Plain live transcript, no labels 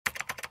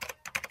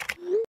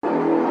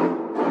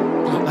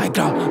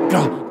like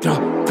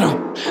glow.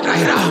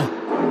 Right now.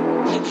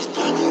 He's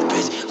pulling on the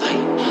bitch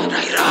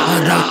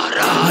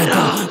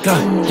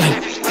like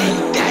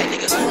everything that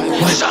nigga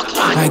suck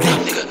my dick,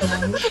 nigga.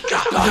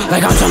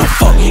 Like I'm tryna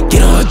fuck,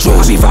 get on her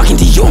drugs. I be rockin'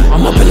 Dior,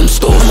 I'm up in them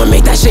stores. I'ma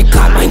make that shit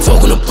clap, I ain't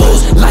talking to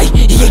blows. Like,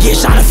 he can get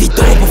shot if he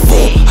throw it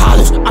before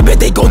hollows, I bet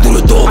they go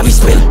through the door. I be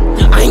spinning,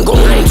 I ain't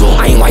going, I ain't draw.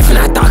 I ain't wifing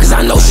that thought cause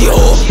I know she a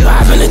whore.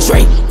 Driving a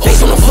tray,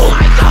 face on the floor.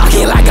 I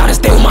can't lie, gotta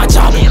stay with my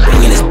job.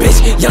 Bringing this bitch,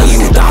 young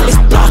you dollars.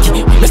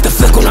 Blocking, Mr.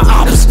 Flick on the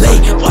opposite. Lay,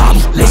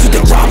 Bobby, lace with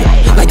the grobber.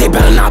 Like they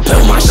better not play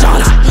with my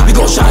shotters. We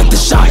gon' shot at the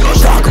shot,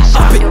 rock em,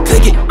 up it,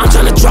 click it. I'm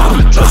tryna drop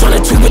him, I'm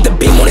tryna tweet with the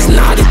beam on his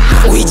noggin.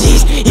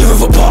 OEGs, even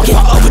for parking.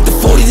 Up with the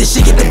 40, this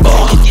shit get the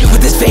bargain.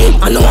 With this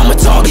fame, I know I'm a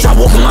target. I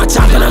walk in my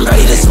top and I'm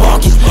ready to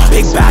spark it.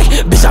 Big back,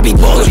 bitch, I be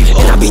ballin'.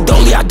 And I be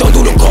dolly, I don't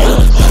do the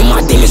callin'. With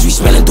my demons, we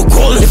spinning through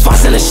callin'. If I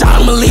send a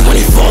shot, I'ma leave when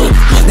he fallin'.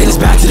 Then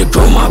it's back to the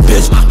girl, my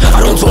bitch.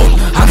 I don't talk,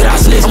 how could I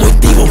snitch? I'm with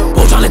Devo,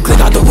 both tryna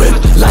click out the whip.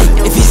 Like,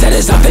 if he said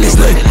it's up, then it's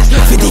lit.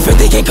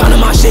 50-50, can't count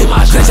on my shit.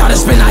 Clench out the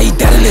spin, I eat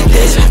that in the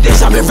dish.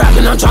 Bitch, I been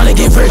rapping, I'm tryna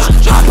get rich.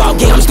 Hop out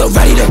game, I'm still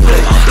ready to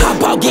blitz.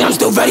 Hop out game, I'm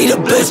still ready to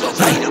blitz.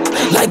 Like,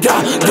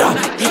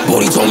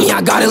 Bodie told me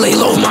I gotta lay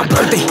low for my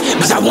birthday.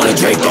 Bitch, I want a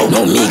Draco,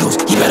 no Migos.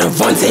 He better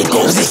run, take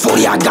goals. It's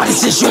 40, I got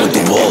this shit shooting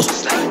through walls.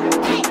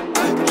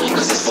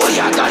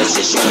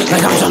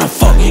 Like I'm tryna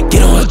fuck,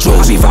 get on her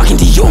drugs. I be rockin'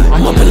 Dior,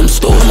 I'm up in them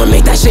stores. I'ma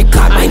make that shit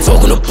clap, I ain't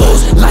talking to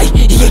blows. Like,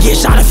 he can get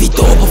shot if he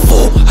throw it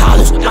before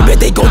hollows, I bet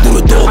they go